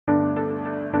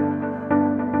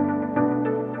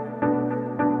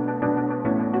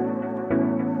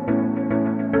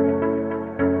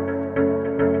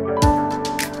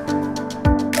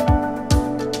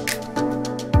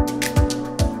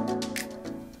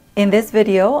In this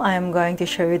video, I'm going to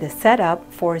show you the setup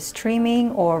for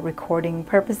streaming or recording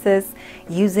purposes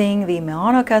using the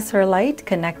Maonocaster Lite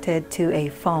connected to a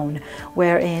phone,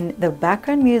 wherein the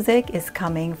background music is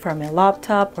coming from a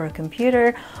laptop or a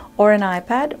computer or an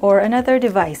iPad or another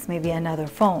device, maybe another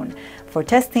phone. For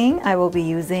testing, I will be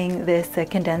using this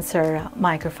condenser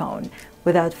microphone.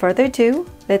 Without further ado,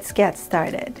 let's get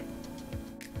started.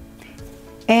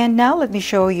 And now let me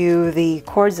show you the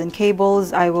cords and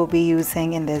cables I will be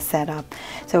using in this setup.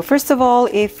 So first of all,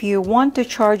 if you want to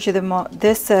charge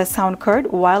this sound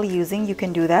card while using, you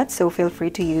can do that. So feel free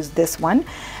to use this one.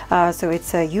 So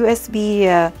it's a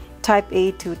USB Type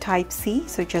A to Type C.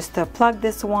 So just plug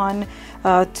this one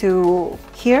to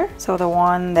here. So the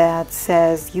one that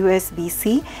says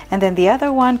USB-C, and then the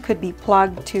other one could be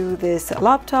plugged to this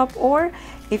laptop, or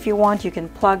if you want, you can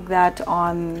plug that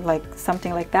on like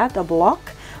something like that, a block.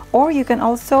 Or you can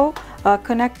also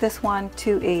connect this one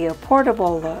to a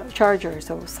portable charger,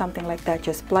 so something like that.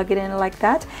 Just plug it in like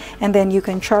that, and then you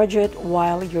can charge it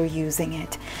while you're using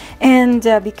it. And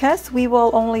because we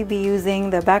will only be using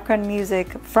the background music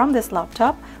from this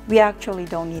laptop, we actually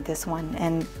don't need this one,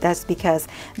 and that's because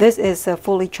this is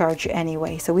fully charged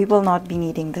anyway, so we will not be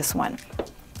needing this one.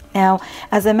 Now,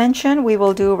 as I mentioned, we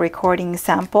will do a recording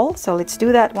sample, so let's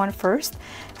do that one first.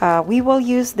 We will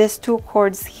use these two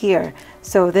cords here.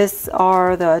 So these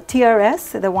are the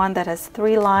TRS, the one that has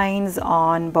 3 lines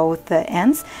on both the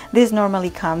ends. This normally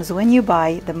comes when you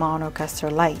buy the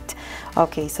Maonocaster Lite.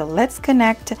 Okay, so let's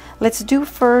connect. Let's do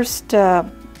first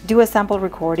do a sample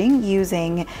recording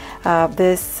using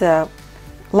this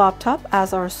laptop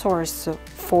as our source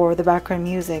for the background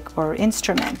music or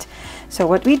instrument. So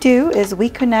what we do is we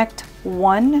connect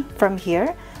one from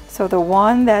here. So the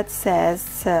one that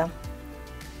says, okay,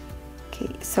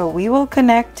 so we will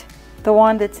connect the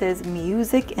one that says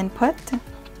music input.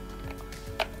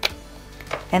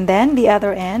 And then the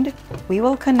other end, we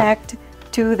will connect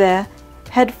to the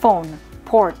headphone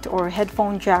port or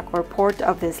headphone jack or port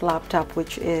of this laptop,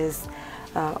 which is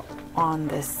on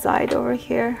this side over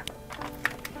here.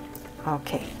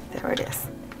 Okay, there it is.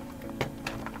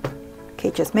 Okay,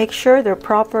 just make sure they're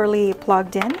properly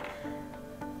plugged in,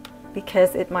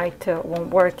 because it might won't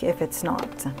work if it's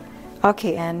not.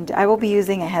 Okay, and I will be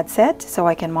using a headset so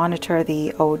I can monitor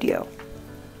the audio.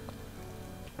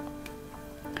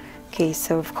 Okay,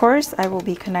 so of course I will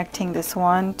be connecting this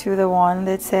one to the one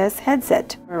that says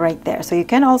headset right there. So you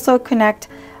can also connect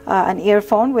an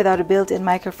earphone without a built-in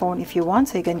microphone if you want,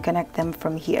 so you can connect them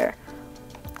from here.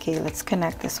 Okay, let's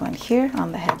connect this one here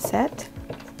on the headset.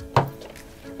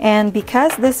 And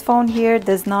because this phone here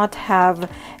does not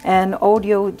have an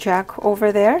audio jack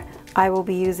over there, I will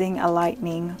be using a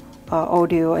Lightning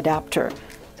audio adapter.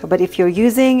 So, but if you're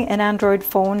using an Android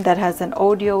phone that has an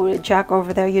audio jack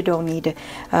over there, you don't need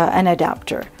an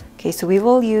adapter. Okay, so we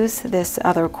will use this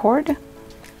other cord.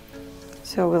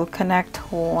 So we'll connect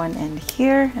one end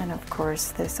here, and of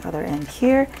course this other end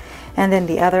here, and then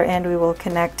the other end we will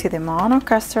connect to the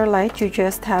Maonocaster Lite. You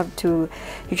just have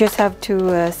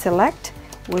to select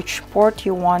which port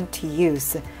you want to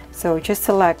use. So just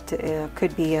select,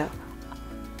 could be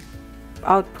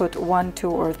output 1, 2,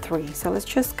 or 3. So let's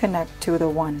just connect to the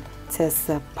one. It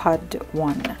says pod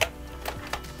 1.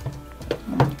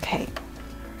 Okay,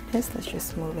 let's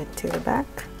just move it to the back.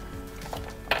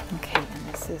 Okay,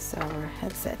 and this is our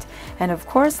headset. And of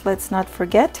course, let's not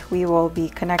forget, we will be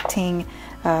connecting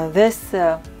this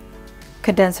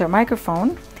condenser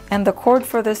microphone, and the cord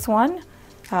for this one,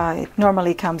 it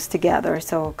normally comes together.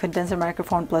 So condenser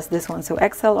microphone plus this one, so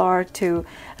XLR to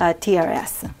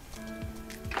TRS.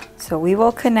 So we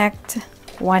will connect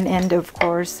one end, of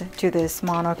course, to this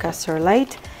Maonocaster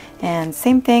Lite, and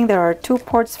same thing, there are 2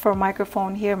 ports for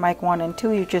microphone here, mic 1 and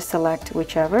 2. You just select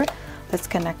whichever. Let's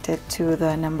connect it to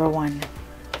the number 1.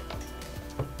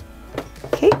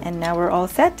 Okay, and now we're all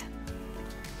set.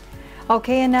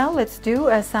 Okay, and now let's do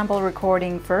a sample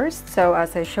recording first. So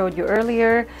as I showed you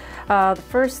earlier, the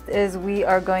first is we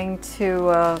are going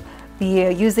to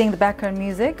be using the background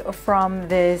music from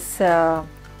this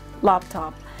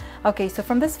laptop. Okay, so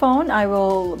from this phone, I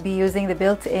will be using the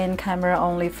built-in camera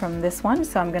only from this one.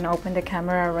 So I'm going to open the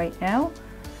camera right now,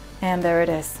 and there it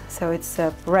is. So it's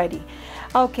ready.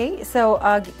 Okay,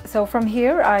 so from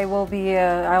here I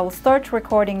will start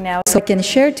recording now, so I can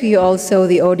share to you also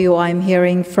the audio I'm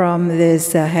hearing from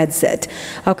this headset.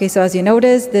 Okay, so as you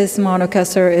notice, this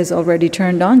Maonocaster is already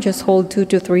turned on. Just hold 2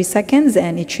 to 3 seconds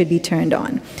and it should be turned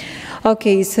on.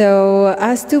 Okay, so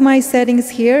as to my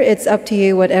settings here, it's up to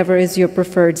you, whatever is your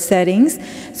preferred settings.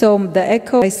 So the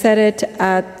echo, I set it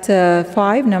at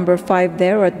 5, number 5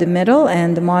 there, or at the middle,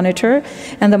 and the monitor.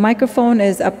 And the microphone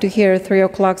is up to here, 3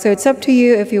 o'clock. So it's up to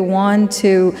you. If you want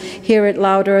to hear it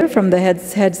louder from the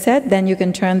headset, then you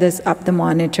can turn this up the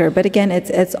monitor. But again,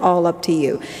 it's all up to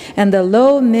you. And the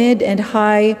low, mid, and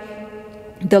high,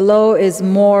 the low is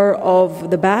more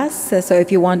of the bass, so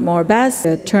if you want more bass,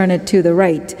 turn it to the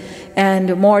right.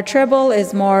 And more treble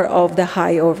is more of the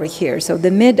high over here. So the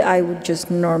mid, I would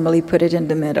just normally put it in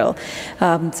the middle.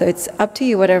 So it's up to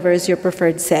you, whatever is your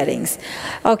preferred settings.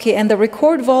 Okay, and the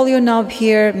record volume knob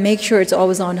here, make sure it's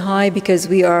always on high because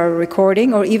we are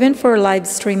recording, or even for live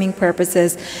streaming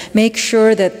purposes, make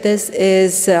sure that this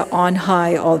is on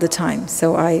high all the time.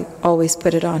 So I always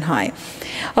put it on high.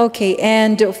 Okay,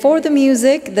 and for the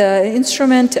music, the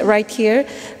instrument right here,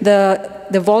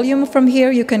 the volume from here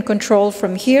you can control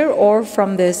from here or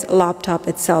from this laptop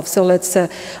itself. So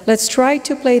let's try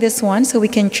to play this one so we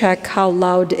can check how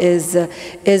loud is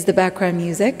the background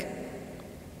music.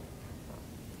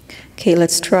 Okay,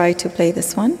 let's try to play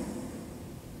this one.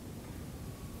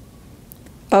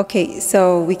 Okay,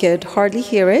 so we could hardly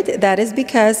hear it. That is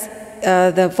because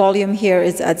the volume here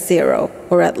is at 0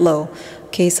 or at low.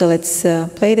 Okay, so let's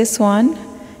play this one.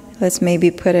 Let's maybe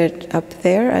put it up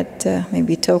there at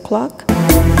maybe 2 o'clock.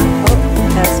 Oh,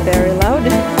 that's very loud.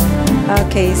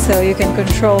 Okay, so you can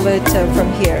control it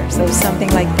from here. So something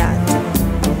like that.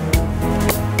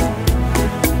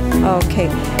 Okay,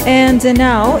 and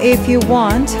now if you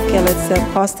want, okay, let's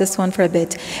pause this one for a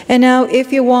bit. And now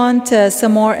if you want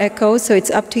some more echo, so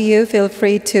it's up to you, feel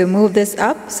free to move this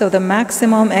up. So the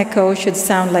maximum echo should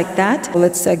sound like that.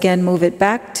 Let's again move it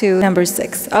back to number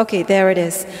 6. Okay, there it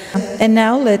is. And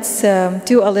now let's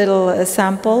do a little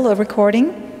sample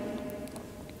recording.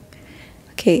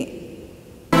 Okay.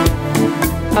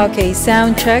 Okay,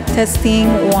 sound check,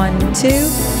 testing, 1, 2.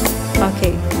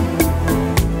 Okay.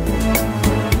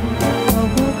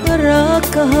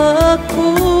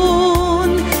 Kahapon,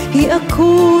 hi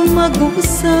ako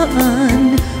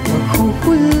mag-usaan,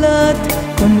 maghuhulat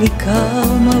kung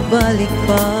ikaw mabalik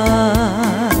pa.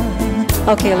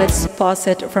 Okay, let's pause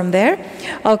it from there.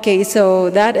 Okay, so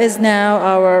that is now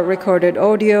our recorded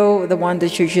audio, the one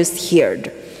that you just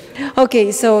heard.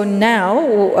 Okay, so now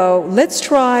let's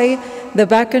try the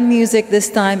background music. This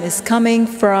time is coming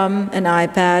from an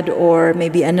iPad or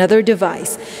maybe another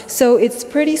device. So it's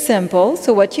pretty simple.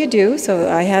 So what you do, so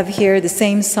I have here the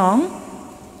same song.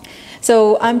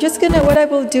 So I'm just gonna, what I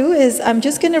will do is I'm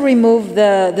just gonna remove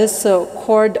this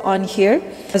cord on here,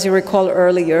 as you recall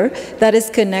earlier, that is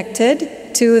connected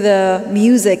to the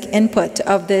music input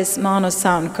of this mono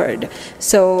sound card.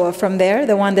 So from there,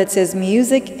 the one that says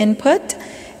music input,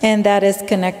 and that is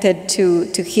connected to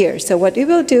here. So what we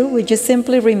will do, we just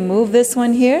simply remove this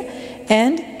one here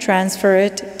and transfer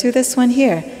it to this one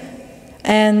here.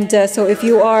 And so if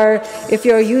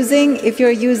you're using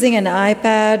an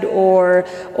iPad or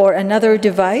another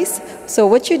device, so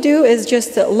what you do is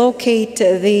just locate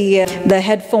the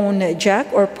headphone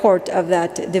jack or port of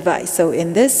that device. So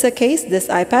in this case, this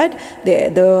iPad,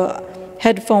 the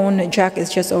headphone jack is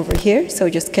just over here.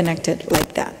 So just connect it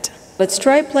like that. Let's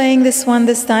try playing this one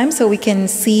this time so we can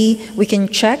see, we can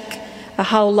check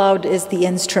how loud is the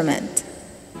instrument.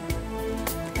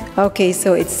 Okay,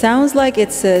 so it sounds like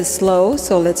it's slow,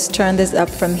 so let's turn this up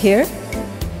from here.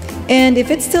 And if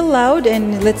it's still loud,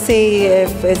 and let's say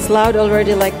if it's loud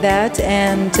already like that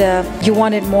and you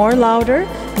want it more louder,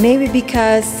 maybe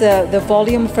because the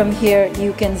volume from here,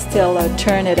 you can still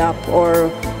turn it up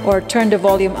or turn the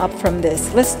volume up from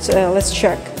this. Let's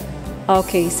check.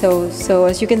 Okay, so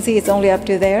as you can see, it's only up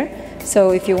to there. So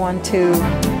if you want to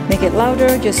make it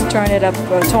louder, just turn it up,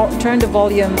 turn the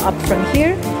volume up from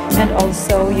here, and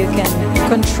also you can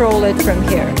control it from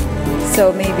here.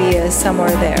 So maybe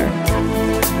somewhere there.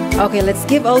 Okay, let's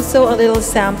give also a little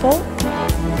sample.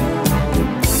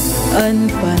 Ang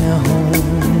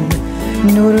panahon,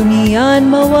 nurunian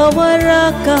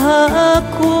mawawara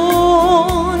kahapon,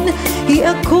 hi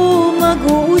ako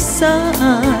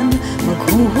mag-uusaan,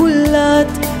 maghuhulat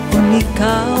kung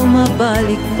ikaw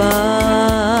mabalik pa.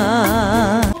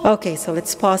 Okay, so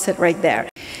let's pause it right there.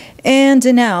 And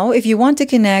now, if you want to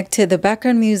connect to the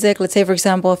background music, let's say, for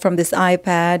example, from this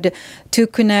iPad, to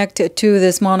connect to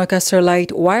this Maonocaster Lite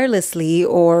wirelessly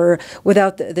or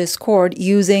without this cord,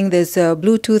 using this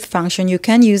Bluetooth function, you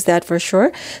can use that for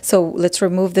sure. So let's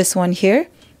remove this one here,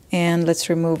 and let's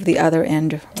remove the other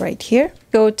end right here.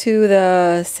 Go to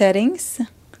the settings.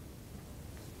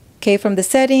 Okay, from the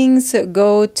settings,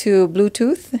 go to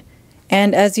Bluetooth.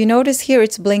 And as you notice here,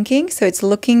 it's blinking, so it's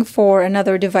looking for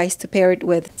another device to pair it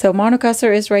with. So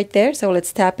Maonocaster is right there, so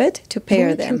let's tap it to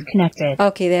pair them. Connected.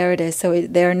 Okay, there it is. So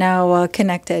they're now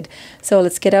connected. So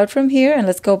let's get out from here and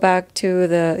let's go back to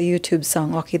the YouTube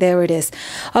song. Okay, there it is.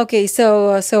 Okay,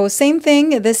 so same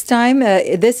thing this time.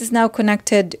 This is now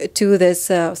connected to this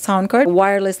sound card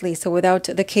wirelessly, so without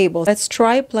the cable. Let's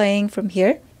try playing from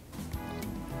here.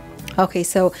 Okay,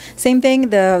 so same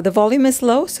thing, the volume is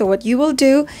low, so what you will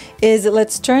do is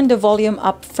let's turn the volume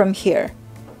up from here.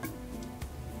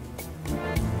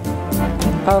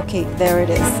 Okay, there it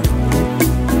is.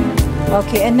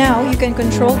 Okay, and now you can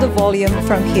control the volume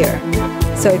from here.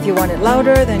 So if you want it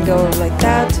louder, then go like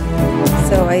that.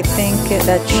 So I think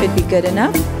that should be good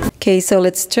enough. Okay, so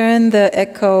let's turn the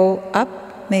echo up.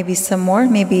 Maybe some more,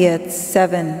 maybe at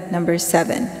 7, number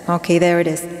 7. Okay, there it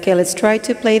is. Okay, let's try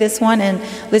to play this one and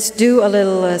let's do a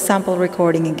little sample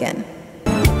recording again.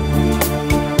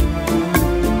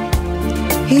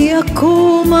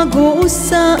 Ako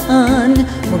mag-uusaan,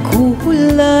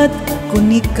 maghuhulat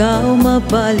kung ikaw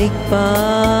mabalik pa.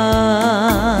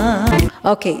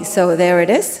 Okay, so there it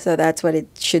is. So that's what it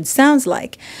should sound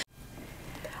like.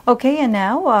 Okay, and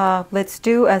now let's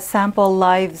do a sample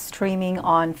live streaming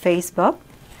on Facebook.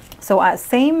 So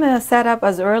same setup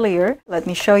as earlier. Let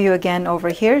me show you again over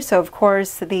here. So of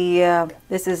course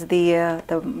this is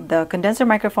the condenser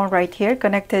microphone right here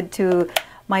connected to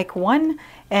mic 1,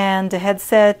 and the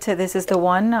headset, this is the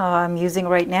one I'm using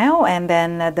right now, and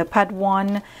then the pad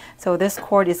 1. So this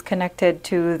cord is connected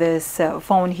to this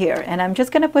phone here, and I'm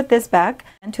just going to put this back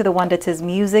to the one that says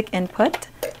music input,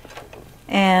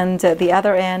 and the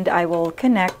other end I will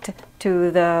connect to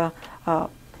the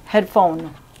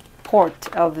headphone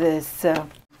port of this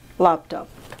laptop,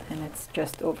 and it's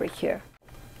just over here.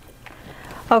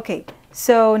 Okay,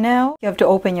 so now you have to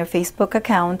open your Facebook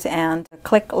account and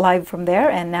click live from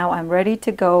there, and now I'm ready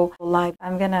to go live.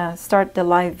 I'm gonna start the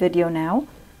live video now.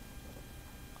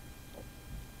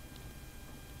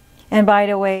 And by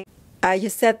the way, I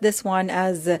just set this one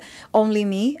as only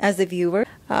me as a viewer.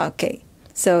 Okay,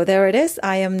 so there it is.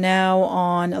 I am now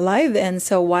on live, and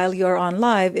so while you're on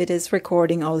live, it is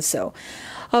recording also.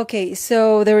 Okay,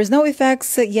 so there is no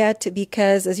effects yet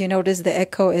because, as you notice, the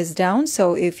echo is down.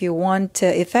 So if you want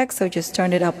effects, so just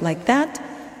turn it up like that.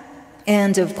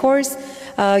 And of course,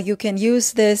 you can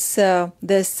use this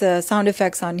sound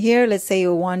effects on here. Let's say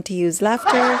you want to use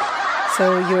laughter,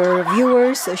 so your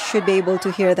viewers should be able to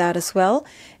hear that as well.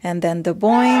 And then the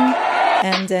boing,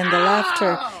 and then the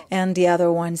laughter, and the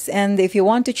other ones. And if you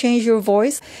want to change your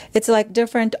voice, it's like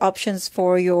different options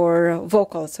for your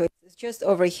vocal. So it's just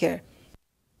over here.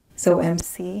 So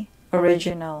MC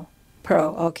Original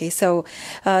Pro. Okay, so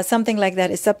something like that.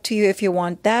 It's up to you if you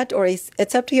want that, or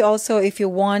it's up to you also if you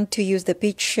want to use the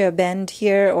pitch bend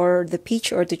here, or the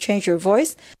pitch, or to change your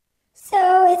voice.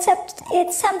 So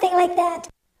it's something like that.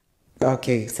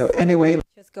 Okay, so anyway,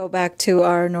 just go back to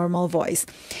our normal voice.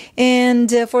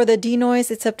 And for the denoise,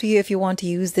 it's up to you if you want to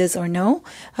use this or no.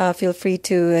 Feel free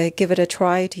to give it a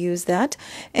try to use that.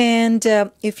 And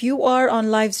if you are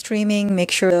on live streaming, make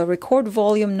sure the record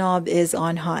volume knob is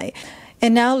on high.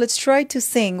 And now let's try to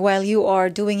sing while you are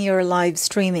doing your live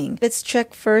streaming. Let's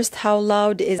check first how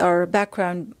loud is our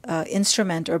background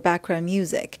instrument or background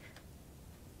music.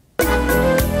 Okay,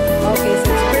 so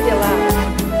it's pretty loud.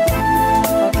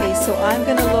 So I'm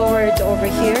going to lower it over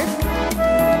here.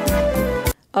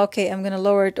 Okay, I'm going to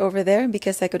lower it over there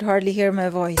because I could hardly hear my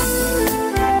voice.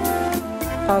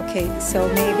 Okay, so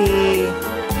maybe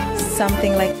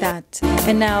something like that.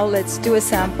 And now let's do a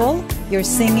sample. You're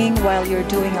singing while you're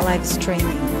doing a live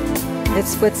streaming.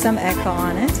 Let's put some echo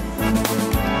on it.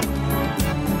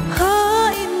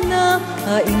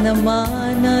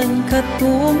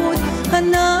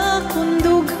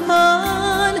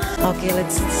 Okay,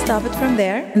 let's stop it from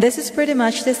there. This is pretty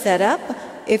much the setup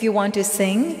if you want to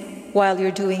sing while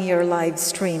you're doing your live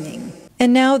streaming.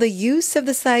 And now the use of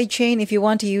the sidechain, if you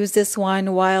want to use this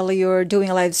one while you're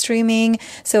doing a live streaming.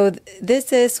 So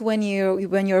this is when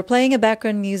you're playing a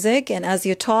background music, and as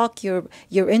you talk, your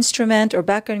instrument or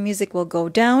background music will go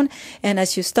down, and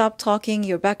as you stop talking,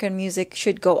 your background music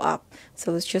should go up.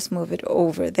 So let's just move it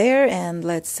over there, and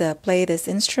let's play this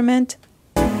instrument.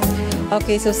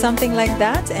 Okay, so something like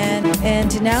that.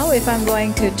 And now if I'm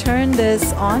going to turn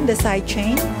this on, the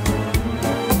sidechain.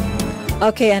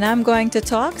 Okay, and I'm going to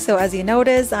talk. So as you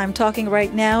notice, I'm talking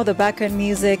right now. The background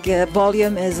music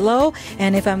volume is low.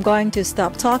 And if I'm going to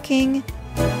stop talking,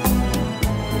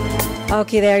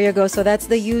 okay, there you go. So that's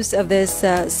the use of this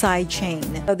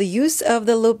sidechain. The use of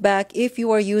the loopback, if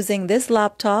you are using this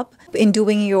laptop in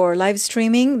doing your live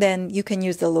streaming, then you can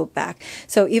use the loop back.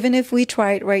 So even if we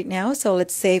try it right now, so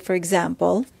let's say for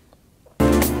example,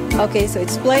 okay, so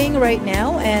it's playing right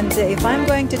now, and if I'm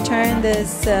going to turn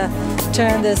this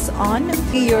on,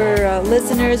 your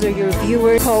listeners or your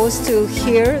viewers are supposed to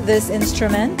hear this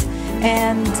instrument,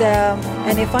 and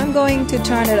if I'm going to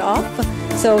turn it off,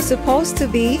 so supposed to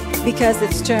be, because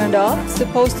it's turned off,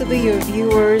 supposed to be your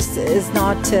viewers is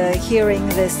not hearing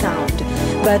the sound.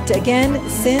 But again,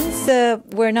 since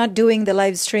we're not doing the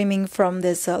live streaming from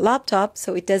this laptop,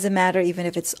 so it doesn't matter even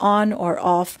if it's on or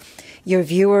off, your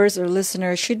viewers or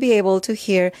listeners should be able to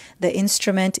hear the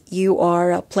instrument you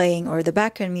are playing or the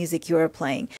background music you are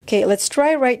playing. Okay, let's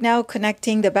try right now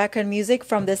connecting the background music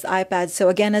from this iPad. So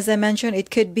again, as I mentioned, it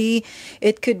could be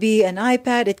an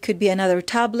iPad, it could be another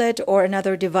tablet or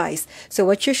another device. So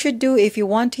what you should do if you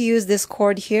want to use this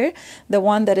cord here, the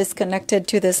one that is connected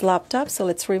to this laptop, so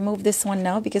let's remove this one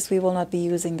now because we will not be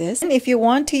using this. And if you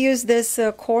want to use this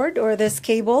cord or this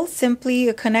cable,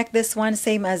 simply connect this one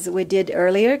same as we did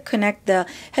earlier. Connect the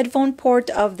headphone port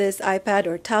of this iPad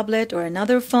or tablet or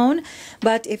another phone.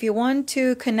 But if you want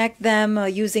to connect them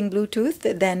using Bluetooth,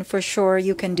 then for sure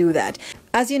you can do that.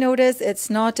 As you notice, it's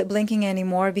not blinking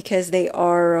anymore because they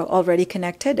are already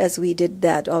connected, as we did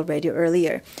that already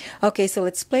earlier. Okay, so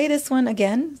let's play this one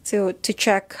again to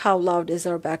check how loud is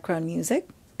our background music.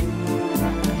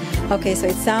 Okay, so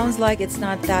it sounds like it's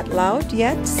not that loud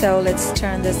yet, so let's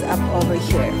turn this up over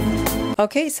here.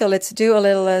 Okay, so let's do a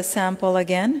little sample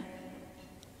again.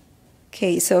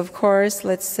 Okay, so of course,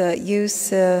 let's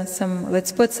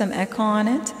let's put some echo on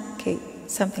it. Okay,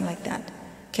 something like that.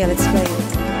 Okay, let's play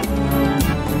it.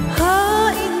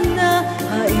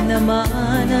 Hain naman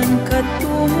ang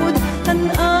katumod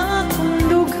ang akong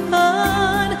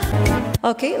dughan.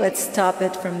 Okay, let's stop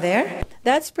it from there.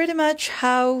 That's pretty much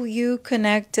how you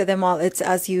connect them all. It's,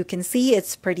 as you can see,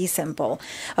 it's pretty simple.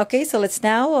 Okay, so let's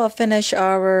now finish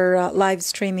our live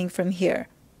streaming from here.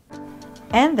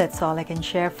 And that's all I can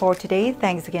share for today.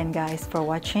 Thanks again, guys, for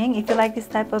watching. If you like this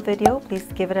type of video, please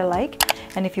give it a like.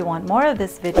 And if you want more of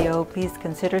this video, please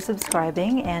consider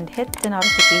subscribing and hit the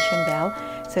notification bell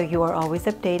so you are always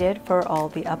updated for all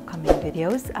the upcoming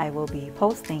videos I will be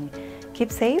posting.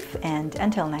 Keep safe, and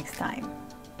until next time.